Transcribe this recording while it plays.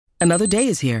Another day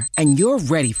is here, and you're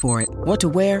ready for it. What to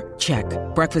wear? Check.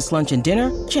 Breakfast, lunch, and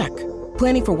dinner? Check.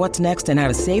 Planning for what's next and how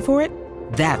to save for it?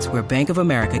 That's where Bank of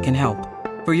America can help.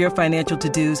 For your financial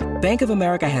to-dos, Bank of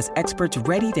America has experts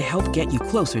ready to help get you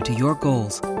closer to your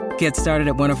goals. Get started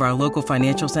at one of our local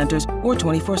financial centers or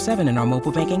 24/7 in our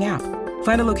mobile banking app.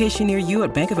 Find a location near you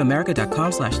at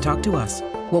bankofamerica.com/talktous.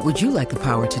 What would you like the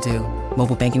power to do?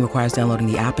 Mobile banking requires downloading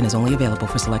the app and is only available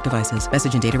for select devices.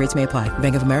 Message and data rates may apply.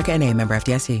 Bank of America N.A., member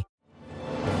FDIC.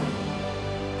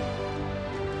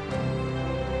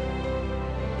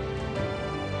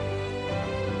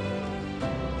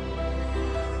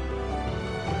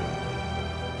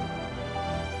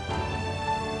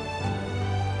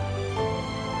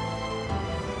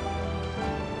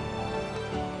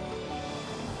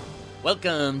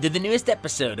 Welcome to the newest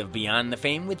episode of Beyond the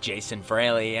Fame with Jason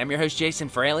Fraley. I'm your host, Jason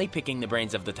Fraley, picking the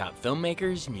brains of the top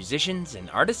filmmakers, musicians, and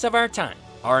artists of our time.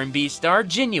 R&B star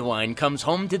Ginuwine comes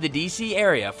home to the D.C.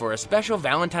 area for a special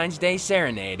Valentine's Day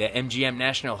serenade at MGM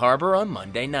National Harbor on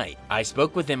Monday night. I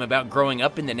spoke with him about growing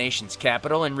up in the nation's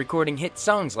capital and recording hit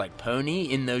songs like Pony,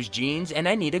 In Those Jeans, and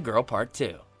I Need a Girl Part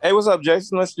 2. Hey, what's up,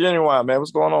 Jason? That's Ginuwine, man.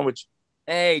 What's going on with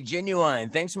you? Hey,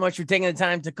 Ginuwine, thanks so much for taking the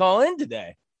time to call in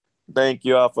today. Thank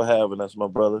you all for having us, my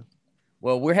brother.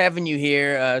 Well, we're having you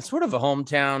here, sort of a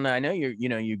hometown. I know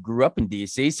you grew up in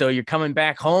DC, so you're coming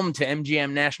back home to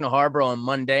MGM National Harbor on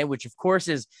Monday, which of course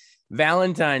is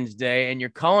Valentine's Day, and you're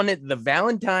calling it the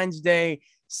Valentine's Day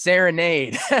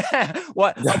Serenade.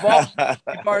 What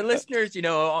if our listeners,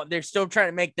 they're still trying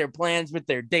to make their plans with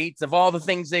their dates of all the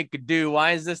things they could do?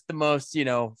 Why is this the most,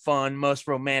 fun, most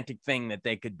romantic thing that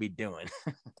they could be doing?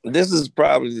 This is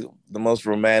probably the most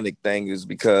romantic thing is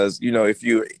because, if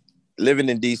you're living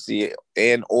in DC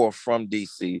and or from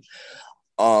DC,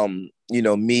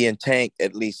 me and Tank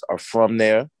at least are from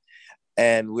there.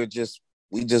 And we just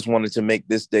wanted to make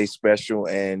this day special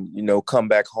and, come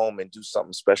back home and do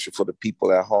something special for the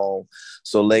people at home.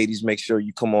 So ladies, make sure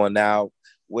you come on out,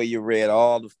 wear your red.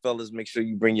 All the fellas, make sure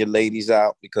you bring your ladies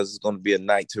out because it's going to be a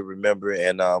night to remember.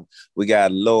 And we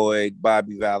got Lloyd,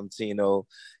 Bobby Valentino,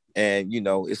 and,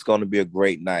 it's going to be a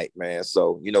great night, man.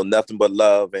 So, nothing but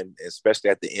love, and especially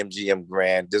at the MGM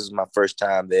Grand. This is my first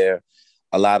time there.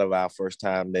 A lot of our first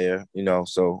time there,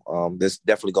 so this is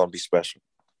definitely going to be special.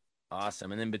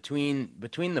 Awesome. And then between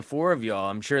the four of y'all,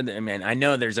 I'm sure that, I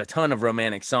know there's a ton of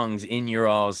romantic songs in your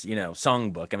all's,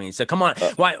 songbook. So come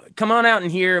on out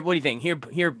and hear, what do you think?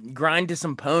 Here, grind to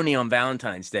some Pony on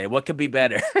Valentine's Day. What could be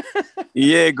better?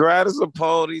 Yeah, grind to some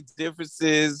Pony,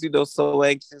 differences, So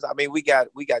Anxious. We got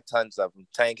tons of them.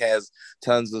 Tank has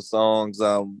tons of songs.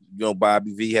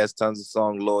 Bobby V has tons of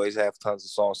songs. Lloyd have tons of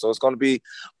songs. So it's going to be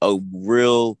a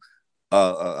real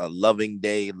a loving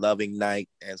day, loving night,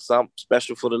 and something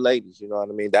special for the ladies. You know what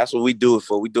I mean? That's what we do it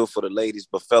for. We do it for the ladies.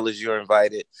 But fellas, you're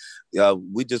invited.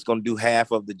 We just gonna do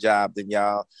half of the job, then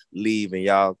y'all leave and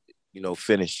y'all,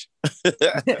 finish.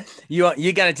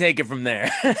 You got to take it from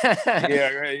there.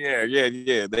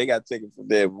 Yeah. They got to take it from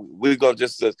there. We're gonna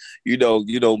just,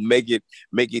 make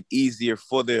it easier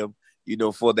for them.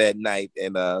 For that night.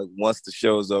 And once the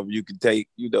show's over, you can take,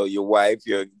 your wife,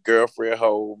 your girlfriend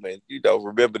home and,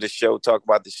 remember the show, talk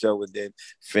about the show, and then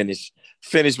finish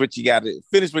what you got to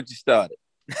finish what you started.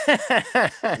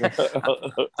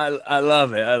 I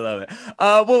love it.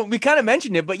 Well, we kind of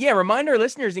mentioned it, but yeah, remind our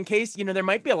listeners in case, there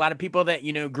might be a lot of people that,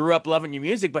 grew up loving your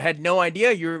music, but had no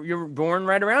idea you're born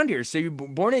right around here. So you're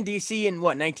born in DC in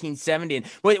 1970. And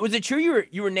was it true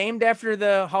you were named after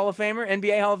the Hall of Famer,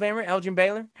 NBA Hall of Famer, Elgin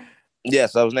Baylor?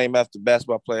 Yes, I was named after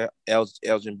basketball player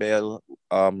Elgin Baylor.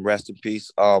 Rest in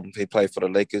peace. He played for the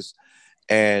Lakers,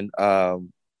 and my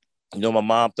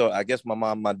mom thought. I guess my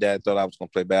mom and my dad thought I was going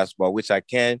to play basketball, which I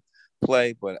can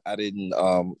play, but I didn't.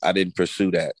 I didn't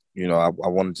pursue that. I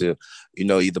wanted to,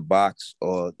 either box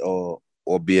or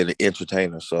be an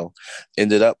entertainer. So,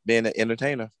 ended up being an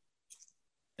entertainer.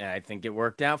 I think it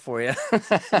worked out for you.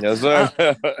 Yes,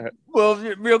 sir. Well,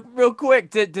 real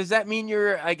quick, does that mean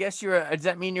does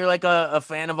that mean you're like a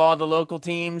fan of all the local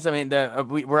teams?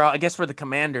 We're all, I guess we're the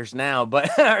Commanders now, but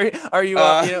are you?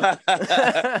 It's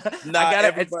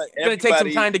gonna take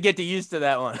some time to get used to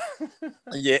that one.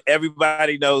 Yeah,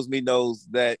 everybody knows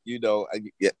that.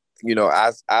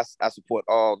 I support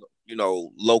all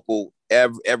local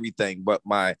everything, but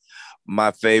my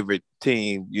favorite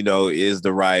team, is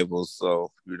the Rivals.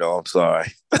 So, I'm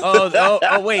sorry.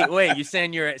 Wait, you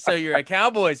saying you're a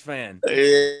Cowboys fan?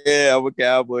 Yeah, I'm a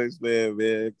Cowboys fan,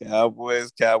 man.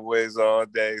 Cowboys all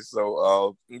day.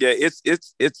 So,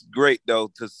 it's great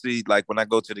though to see, like, when I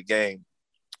go to the game,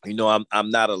 I'm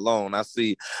not alone. I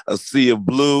see a sea of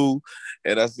blue,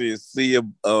 and I see a sea of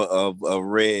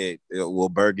red, well,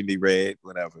 burgundy red,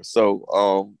 whatever.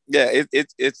 So, yeah,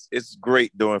 it's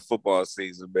great during football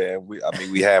season, man.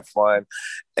 We have fun,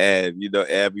 and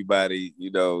everybody,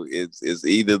 it's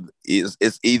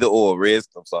either or. Reds,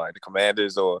 I'm sorry, the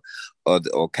Commanders or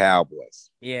Cowboys.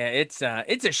 Yeah, it's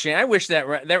a shame. I wish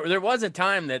that there was a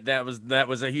time that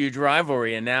was a huge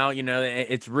rivalry, and now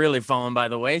it's really fallen by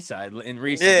the wayside in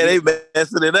recent Yeah, they years.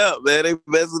 messing it up, man. They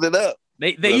messing it up.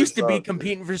 They But used it's to be all good.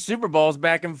 competing for Super Bowls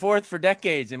back and forth for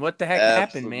decades, and what the heck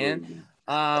happened, man?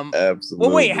 Absolutely.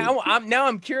 Well, wait, Absolutely.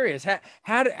 I'm curious.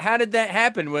 How did that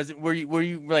happen? Were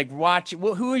you like watching?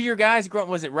 Who were your guys growing?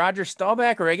 Was it Roger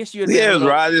Staubach, or I guess you had been a Yeah, it was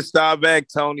little. Roger Staubach,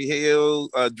 Tony Hill,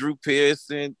 Drew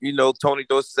Pearson, Tony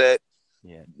Dorsett,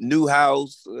 Yeah.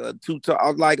 Newhouse,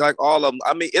 like all of them.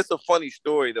 I mean, it's a funny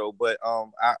story though, but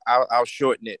I'll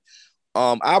shorten it.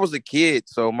 I was a kid,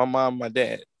 so my mom, and my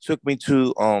dad took me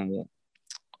to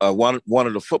one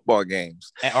of the football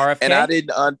games, At and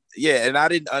RFK? I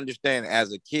didn't understand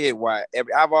as a kid why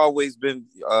I've always been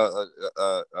one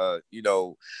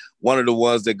of the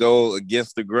ones that go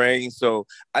against the grain. So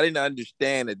I didn't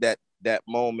understand that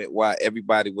moment why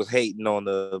everybody was hating on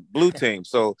the blue team.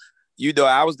 So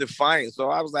I was defiant.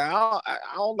 So I was like, I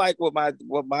don't like what my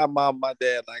mom, my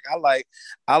dad like.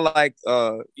 I like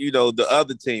the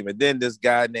other team. And then this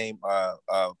guy named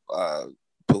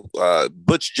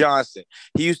Butch Johnson.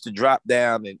 He used to drop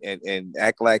down and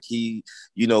act like he,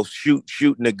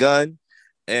 shooting a gun.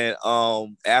 And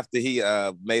after he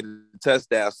made a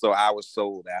touchdown, so I was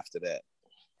sold after that.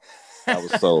 I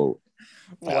was sold.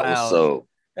 I was Wow. sold.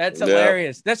 That's Yeah.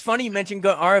 hilarious. That's funny you mentioned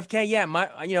go RFK. Yeah,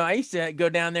 I used to go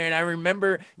down there, and I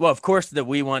remember. Well, of course, that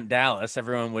we want Dallas.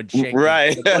 Everyone would shake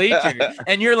Right. the bleachers,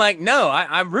 and you're like, no,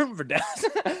 I'm rooting for Dallas.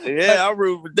 But Yeah, I'm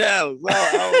rooting for Dallas.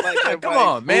 I don't like come everybody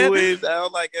on, man, booing. I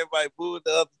don't like everybody booing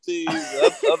the other team.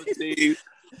 The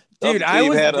dude, other I team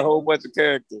was. had a whole bunch of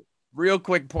character. Real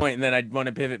quick point, and then I want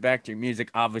to pivot back to your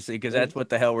music, obviously, because that's what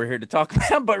the hell we're here to talk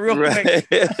about. But real quick,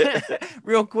 Right.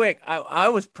 real quick, I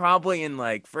was probably in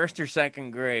like first or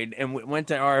second grade and went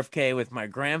to RFK with my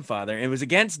grandfather. It was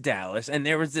against Dallas, and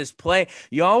there was this play.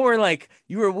 Y'all were like,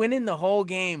 you were winning the whole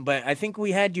game, but I think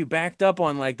we had you backed up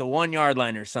on like the 1 yard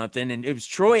line or something. And it was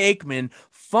Troy Aikman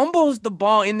fumbles the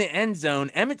ball in the end zone.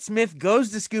 Emmitt Smith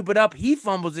goes to scoop it up. He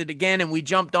fumbles it again, and we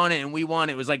jumped on it and we won.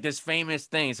 It was like this famous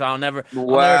thing. So I'll never forget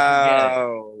it.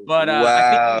 Wow. But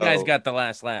I think you guys Wow. got the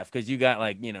last laugh because you got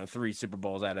like 3 Super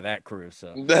Bowls out of that crew.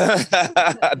 So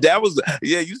That was,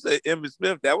 yeah, you said Emmitt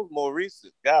Smith. That was more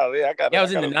recent. Golly, yeah, it I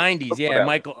was in the gotta '90s. look for Yeah, that.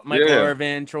 Michael Yeah.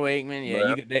 Irvin, Troy Aikman.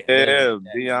 Yeah, Man. they Yeah,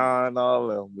 Dion,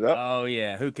 all of them. Yep. Oh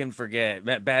yeah, who can forget?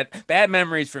 Bad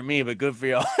memories for me, but good for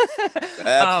y'all. um,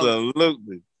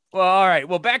 Absolutely. Well, all right.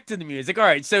 Well, back to the music. All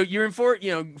right. So you're in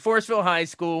Forestville High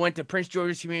School, went to Prince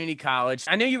George's Community College.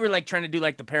 I know you were like trying to do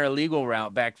like the paralegal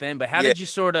route back then, but how Yeah. did you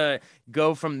sort of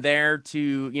go from there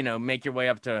to, make your way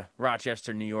up to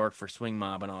Rochester, New York for Swing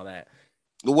Mob and all that?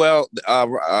 Well,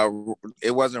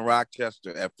 it wasn't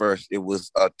Rochester at first. It was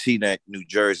Teaneck, New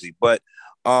Jersey. But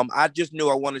I just knew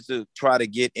I wanted to try to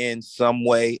get in some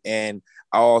way, and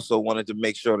I also wanted to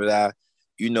make sure that I,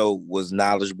 was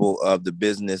knowledgeable of the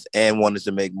business and wanted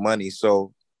to make money.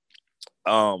 So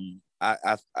I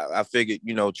figured,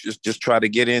 just try to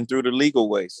get in through the legal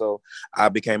way. So I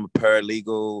became a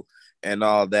paralegal and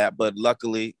all that. But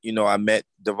luckily, I met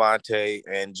Devontae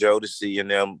and Jodeci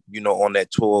and them, on that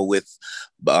tour with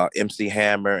MC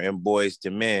Hammer and Boys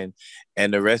to Men.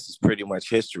 And the rest is pretty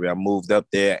much history. I moved up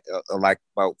there like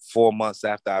about 4 months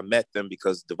after I met them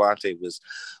because Devontae was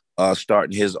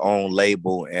starting his own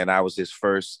label, and I was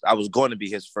going to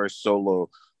be his first solo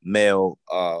male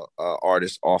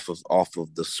artist off of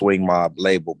the Swing Mob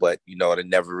label, but it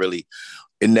never really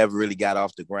got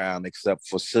off the ground except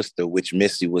for Sister, which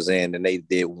Missy was in, and they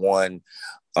did one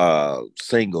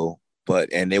single,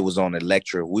 and it was on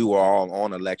Elektra. We were all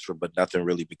on Elektra, but nothing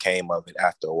really became of it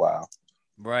after a while.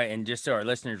 Right, and just so our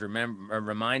listeners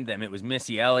remind them, it was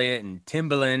Missy Elliott and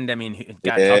Timbaland. I mean,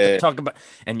 God, Yeah. talk about,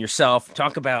 and yourself,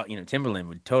 talk about, Timbaland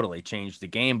would totally change the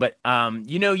game. But so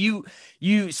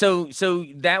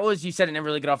that was, you said it never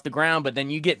really got off the ground, but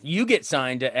then you get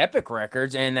signed to Epic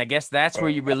Records, and I guess that's where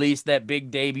you released that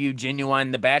big debut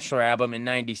Ginuwine The Bachelor album in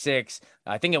 '96.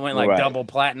 I think it went like Right. double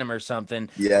platinum or something.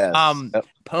 Yes. Yep.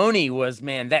 Pony was,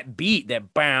 man, that beat,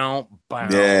 that bow, bow,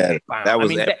 Yeah, bow. that I was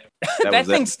mean, it. that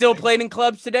thing's still played in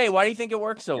clubs today. Why do you think it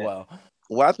works so well?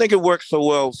 Well, I think it works so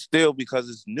well still because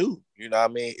it's new. You know what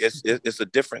I mean? It's a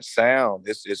different sound.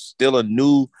 It's still a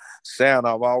new sound.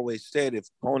 I've always said if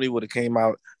Pony would have came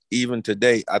out even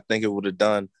today, I think it would have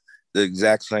done the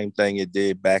exact same thing it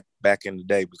did back in the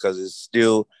day, because it's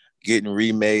still getting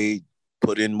remade,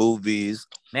 put in movies.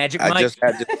 Magic I Mike. just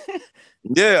had to,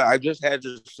 yeah, I just had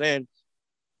to send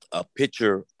a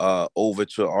picture over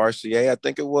to RCA, I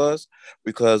think it was,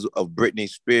 because of Britney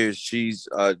Spears. She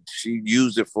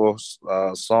used it for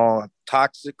song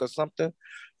Toxic or something.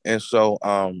 And so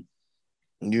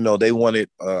they wanted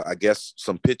I guess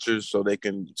some pictures so they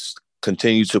can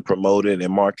continue to promote it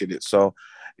and market it. So,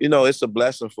 it's a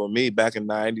blessing for me. Back in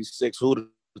 '96, who'd have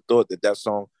thought that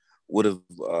song would have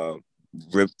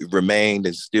remained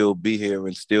and still be here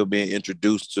and still being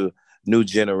introduced to new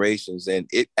generations. And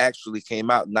it actually came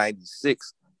out in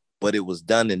 '96, but it was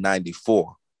done in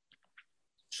 '94.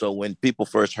 So when people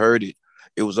first heard it,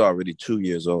 it was already 2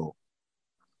 years old.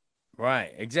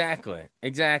 Right. Exactly.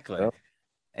 Yep.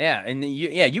 Yeah. And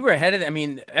you were ahead of, I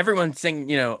mean, everyone's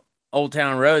singing, Old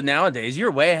Town Road nowadays.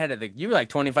 You're way ahead of you were like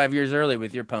 25 years early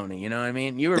with your pony. You know what I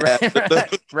mean? You were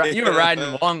you were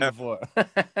riding long before.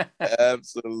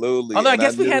 Absolutely. Although I And I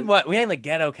guess we had knew. like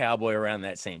Ghetto Cowboy around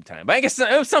that same time. But I guess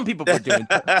some people were doing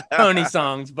pony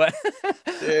songs, but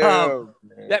Yeah,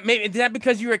 man. that maybe is that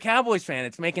because you were a Cowboys fan?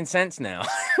 It's making sense now.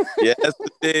 Yes,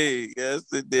 indeed. Yes,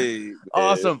 indeed, man.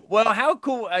 Awesome. Well, how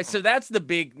cool. So that's the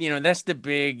big,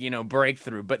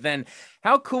 breakthrough. But then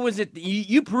how cool was it that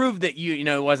you proved that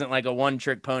it wasn't like a one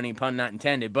trick pony, pun not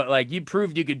intended, but like you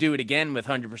proved you could do it again with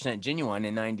 100% Genuine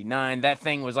in 99. That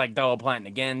thing was like double platinum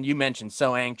again. You mentioned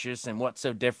So Anxious and What's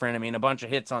So Different. I mean, a bunch of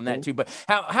hits on that too. But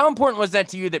how important was that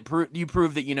to you that you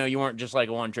proved that, you weren't just like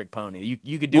a one trick pony?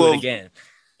 You could do it Well, again.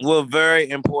 well, very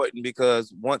important,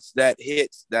 because once that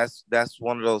hits, that's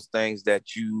one of those things that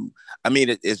I mean,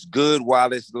 it's good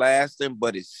while it's lasting,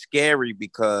 but it's scary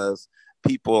because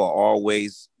people are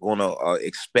always gonna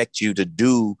expect you to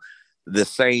do the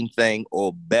same thing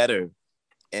or better.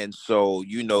 And so,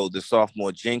 the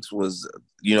sophomore jinx was,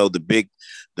 the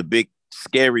big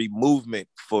scary movement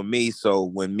for me. So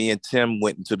when me and Tim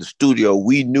went into the studio,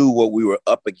 we knew what we were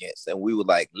up against, and we were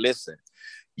like, listen,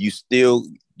 you still,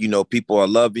 people are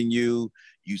loving you.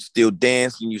 You still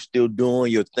dancing, you still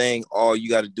doing your thing. All you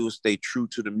got to do is stay true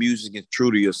to the music and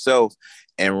true to yourself,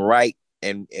 and write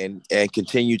and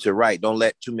continue to write. Don't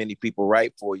let too many people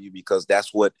write for you, because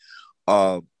that's what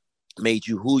uh, made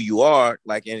you who you are,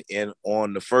 like in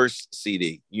on the first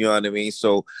CD. You know what I mean?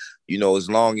 So, as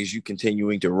long as you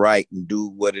continuing to write and do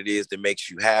what it is that makes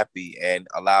you happy and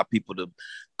allow people to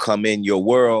come in your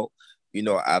world, he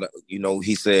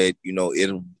said,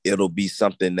 it'll be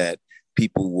something that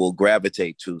people will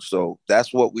gravitate to. So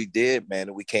that's what we did, man.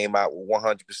 And we came out with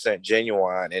 100%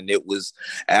 Genuine. And it was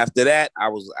after that, I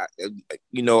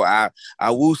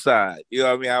woo-sighed. You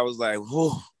know what I mean? I was like,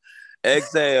 whew,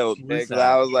 exhaled, man. 'Cause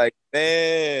I was like,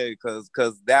 man,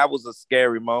 because that was a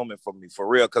scary moment for me, for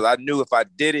real. Because I knew if I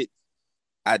did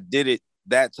it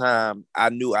that time, I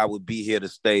knew I would be here to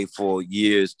stay for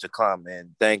years to come.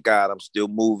 And thank God I'm still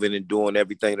moving and doing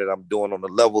everything that I'm doing on the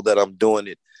level that I'm doing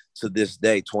it to this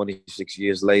day, 26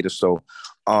 years later. So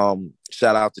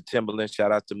shout out to Timberland,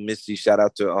 shout out to Missy, shout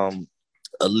out to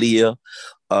Aaliyah,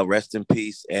 rest in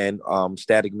peace, and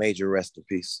Static Major, rest in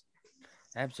peace.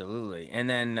 Absolutely. And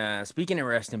then speaking of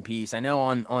rest in peace, I know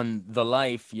on The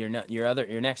Life, your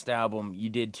next album, you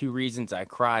did Two Reasons I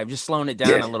Cry. I'm just slowing it down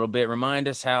Yeah. a little bit. Remind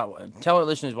us tell our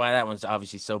listeners why that one's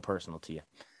obviously so personal to you.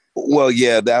 Well,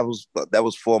 yeah, that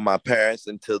was for my parents.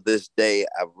 Until this day,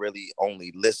 I've really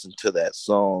only listened to that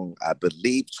song, I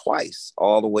believe, twice,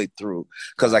 all the way through,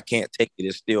 because I can't take it.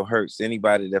 It still hurts.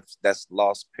 Anybody that's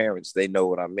lost parents, they know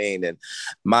what I mean. And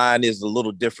mine is a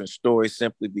little different story,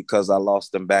 simply because I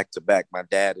lost them back to back. My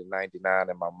dad in '99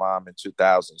 and my mom in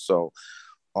 2000. So,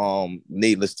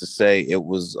 needless to say, it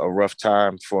was a rough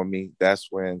time for me. That's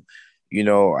when,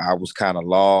 I was kind of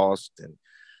lost and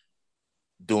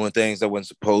doing things I wasn't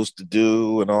supposed to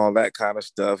do and all that kind of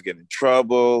stuff, getting in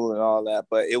trouble and all that.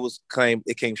 But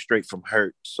it came straight from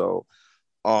hurt. So,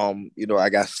 I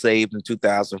got saved in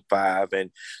 2005 and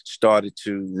started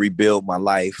to rebuild my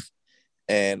life.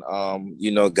 And,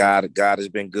 God has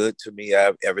been good to me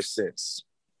ever since.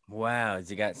 Wow,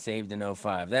 you got saved in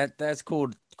 '05. That's cool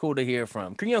to hear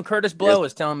from. Curtis Yes. Blow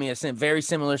was telling me a very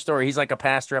similar story. He's like a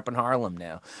pastor up in Harlem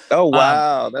now. Oh, Um,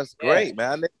 wow. That's yeah, great,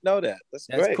 man. I didn't know that. That's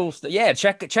that's great. cool stuff. Yeah,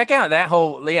 check out that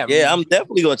whole Yeah, I'm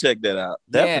definitely going to check that out.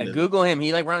 Yeah, Definitely. Google him.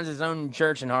 He like runs his own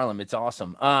church in Harlem. It's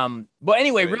awesome. But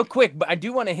anyway, Great. real quick, but I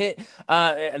do want to hit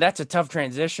that's a tough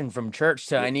transition from church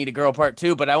to I Need a Girl Part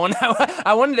 2, but I wanted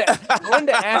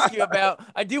to ask you about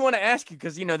I do want to ask you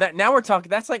because that now we're talking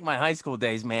that's like my high school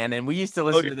days, man, and we used to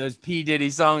listen Okay. to those P Diddy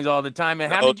songs all the time.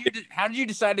 And how Oh, did you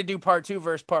decide to do Part 2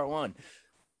 versus Part 1?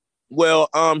 Well,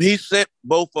 he sent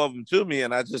both of them to me,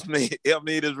 and I just made. I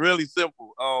mean, it's really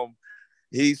simple.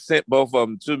 He sent both of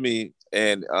them to me,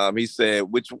 and he said,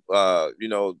 "Which,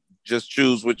 just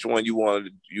choose which one you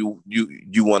wanted to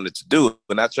do."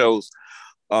 And I chose,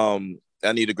 "I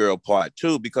Need a Girl Part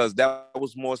 2" because that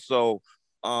was more so,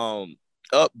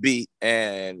 upbeat,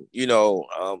 and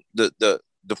the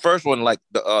first one, like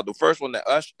the first one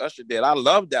that Usher did, I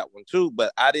loved that one too,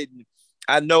 but I didn't.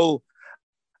 I know,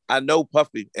 I know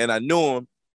Puffy, and I knew him.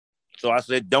 So I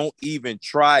said, don't even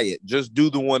try it. Just do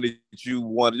the one that you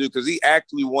want to do. Because he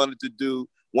actually wanted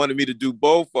me to do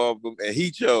both of them, and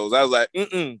he chose. I was like,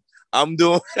 I'm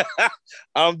doing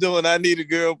I'm doing I Need a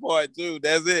Girl Part 2.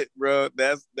 That's it, bro.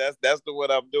 That's the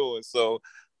one I'm doing. So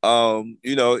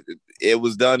it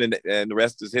was done, and the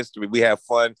rest is history. We have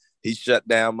fun. He shut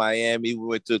down Miami. We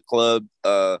went to a club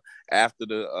after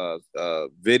the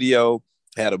video,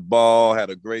 had a ball, had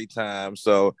a great time.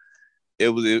 So it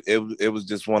was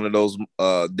just one of those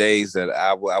days that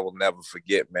I will never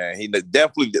forget, man. He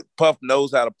definitely, Puff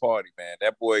knows how to party, man.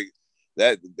 That boy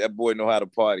know how to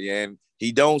party, and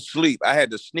he don't sleep. I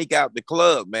had to sneak out the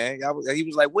club, man. He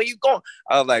was like, "Where you going?"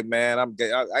 I was like, "Man, I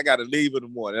got to leave in the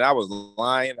morning." I was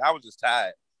lying. I was just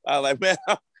tired. I was like, "Man,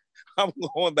 I'm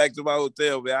going back to my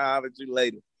hotel, man. I'll holler at you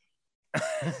later."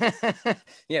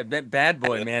 Yeah, that bad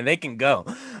boy, man. They can go.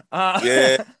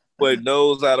 Yeah, but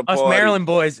knows how to Us party. Maryland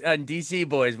boys and DC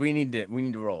boys, we need to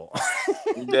roll.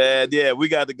 Yeah, we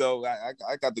got to go.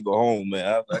 I got to go home,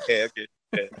 man. Okay.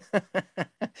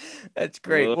 That's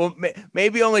great. Well,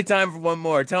 maybe only time for one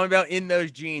more. Tell me about In Those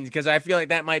Jeans, because I feel like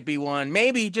that might be one.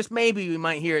 Maybe, just maybe, we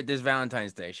might hear it this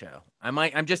Valentine's Day show.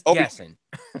 I'm just guessing.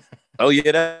 Oh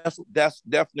yeah, that's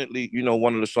definitely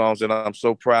one of the songs that I'm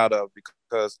so proud of,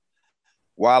 because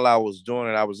while I was doing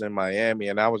it, I was in Miami,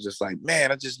 and I was just like,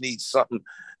 man, I just need something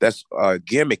that's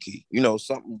gimmicky,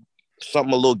 something a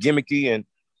little gimmicky, and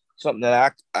something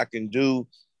that I can do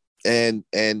and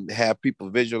have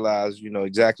people visualize,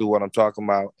 exactly what I'm talking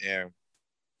about. And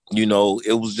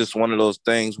it was just one of those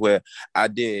things where I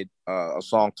did a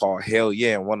song called Hell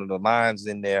Yeah, and one of the lines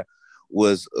in there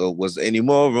was any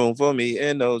more room for me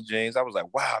in those jeans. I was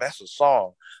like, wow, that's a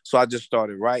song. So I just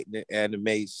started writing it, and it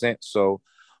made sense. So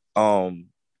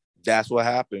that's what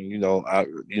happened. I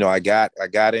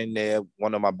got in there.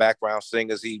 One of my background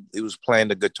singers, he was playing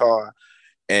the guitar,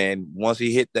 and once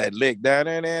he hit that lick, I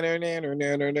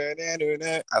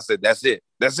said, that's it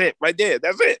right there,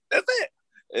 that's it.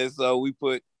 And so we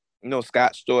put,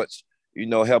 Scott Storch,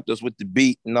 helped us with the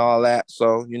beat and all that.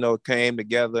 So it came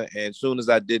together, and as soon as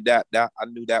I did that I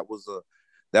knew that was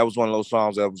one of those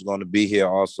songs that was going to be here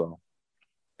also.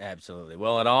 Absolutely.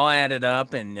 Well, it all added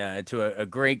up and to a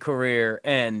great career.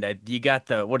 And you got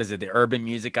the Urban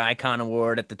Music Icon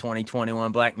Award at the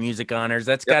 2021 Black Music Honors.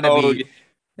 That's got to be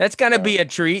That's got to be a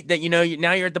treat that,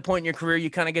 now you're at the point in your career, you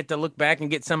kind of get to look back and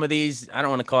get some of these, I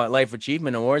don't want to call it life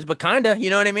achievement awards, but kind of, you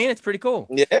know what I mean? It's pretty cool.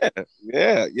 Yeah.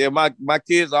 My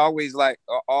kids always are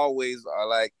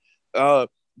like,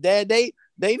 Dad, they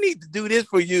need to do this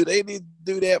for you. They need to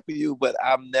do that for you. But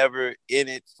I'm never in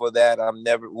it for that.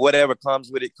 Whatever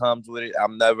comes with it, comes with it.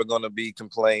 I'm never going to be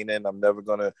complaining. I'm never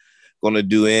going to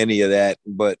do any of that.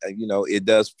 But, it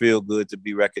does feel good to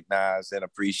be recognized and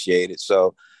appreciated.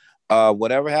 So,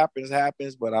 whatever happens,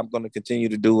 but I'm going to continue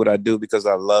to do what I do because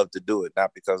I love to do it,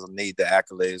 not because I need the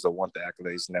accolades or want the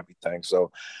accolades and everything.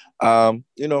 So, I'm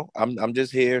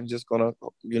just here and just going to,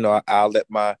 I'll let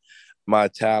my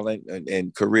talent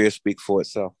and career speak for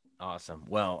itself. Awesome.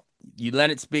 Well, you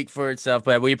let it speak for itself,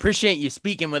 but we appreciate you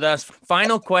speaking with us.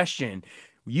 Final question.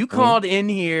 You called in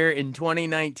here in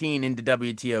 2019 into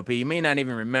WTOP. You may not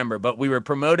even remember, but we were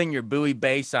promoting your Bowie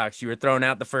Bay Sox. You were throwing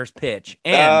out the first pitch.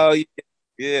 And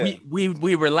yeah.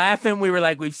 We were laughing. We were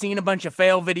like, we've seen a bunch of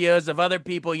fail videos of other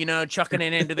people, chucking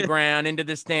it into the ground, into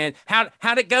the stand.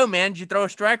 How'd it go, man? Did you throw a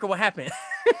strike or what happened?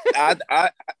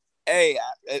 Hey,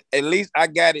 at least I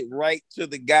got it right to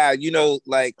the guy,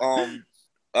 the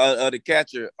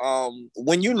catcher.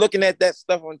 When you're looking at that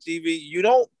stuff on TV, you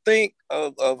don't think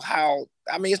of how,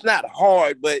 it's not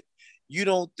hard, but you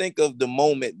don't think of the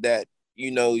moment that,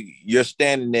 you're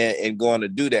standing there and going to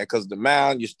do that, because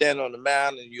you're standing on the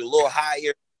mound and you're a little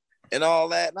higher and all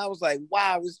that. And I was like,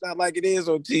 wow, it's not like it is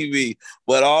on TV.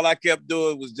 But all I kept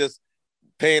doing was just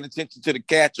paying attention to the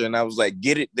catcher, and I was like,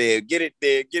 get it there, get it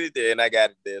there, get it there, and I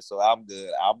got it there. So I'm good.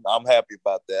 I'm happy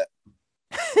about that.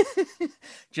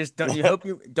 Just hope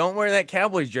you don't wear that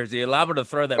Cowboys jersey. You're liable to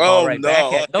throw that ball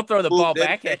back at. They'll throw the ball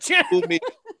back at you. Boo me,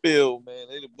 Phil, man.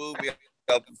 They boo me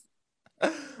out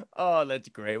Oh, that's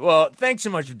great. Well, thanks so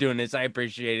much for doing this. I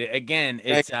appreciate it. Again,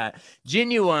 it's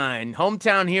Ginuwine,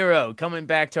 hometown hero, coming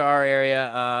back to our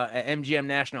area at MGM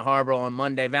National Harbor on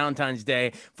Monday, Valentine's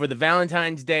Day, for the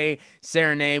Valentine's Day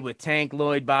Serenade with Tank,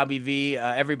 Lloyd, Bobby V.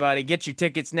 Everybody, get your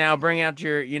tickets now. Bring out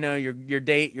your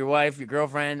date, your wife, your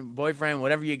girlfriend, boyfriend,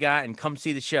 whatever you got, and come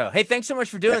see the show. Hey, thanks so much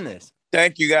for doing this.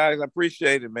 Thank you, guys. I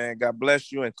appreciate it, man. God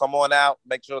bless you. And come on out.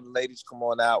 Make sure the ladies come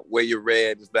on out. Wear your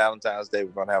red. It's Valentine's Day.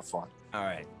 We're going to have fun. All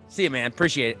right. See you, man.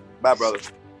 Appreciate it. Bye, brother.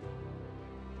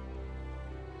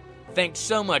 Thanks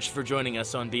so much for joining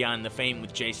us on Beyond the Fame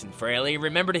with Jason Fraley.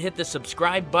 Remember to hit the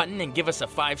subscribe button and give us a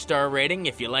 5-star rating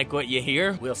if you like what you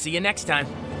hear. We'll see you next time.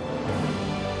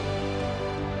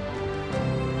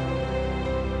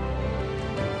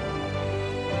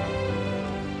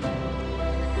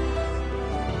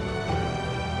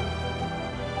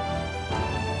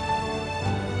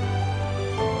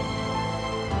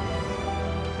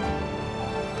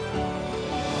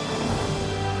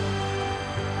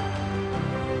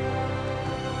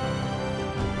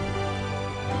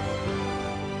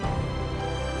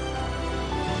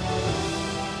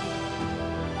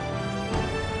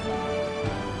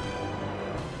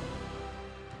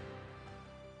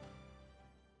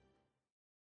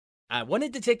 I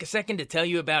wanted to take a second to tell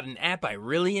you about an app I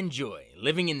really enjoy.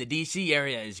 Living in the DC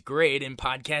area is great, and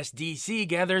Podcast DC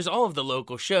gathers all of the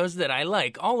local shows that I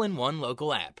like all in one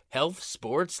local app. Health,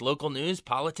 sports, local news,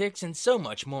 politics, and so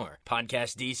much more.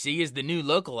 Podcast DC is the new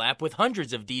local app with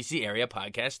hundreds of DC area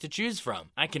podcasts to choose from.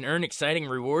 I can earn exciting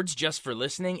rewards just for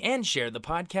listening and share the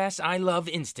podcasts I love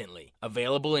instantly.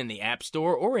 Available in the App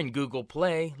Store or in Google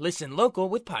Play, listen local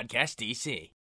with Podcast DC.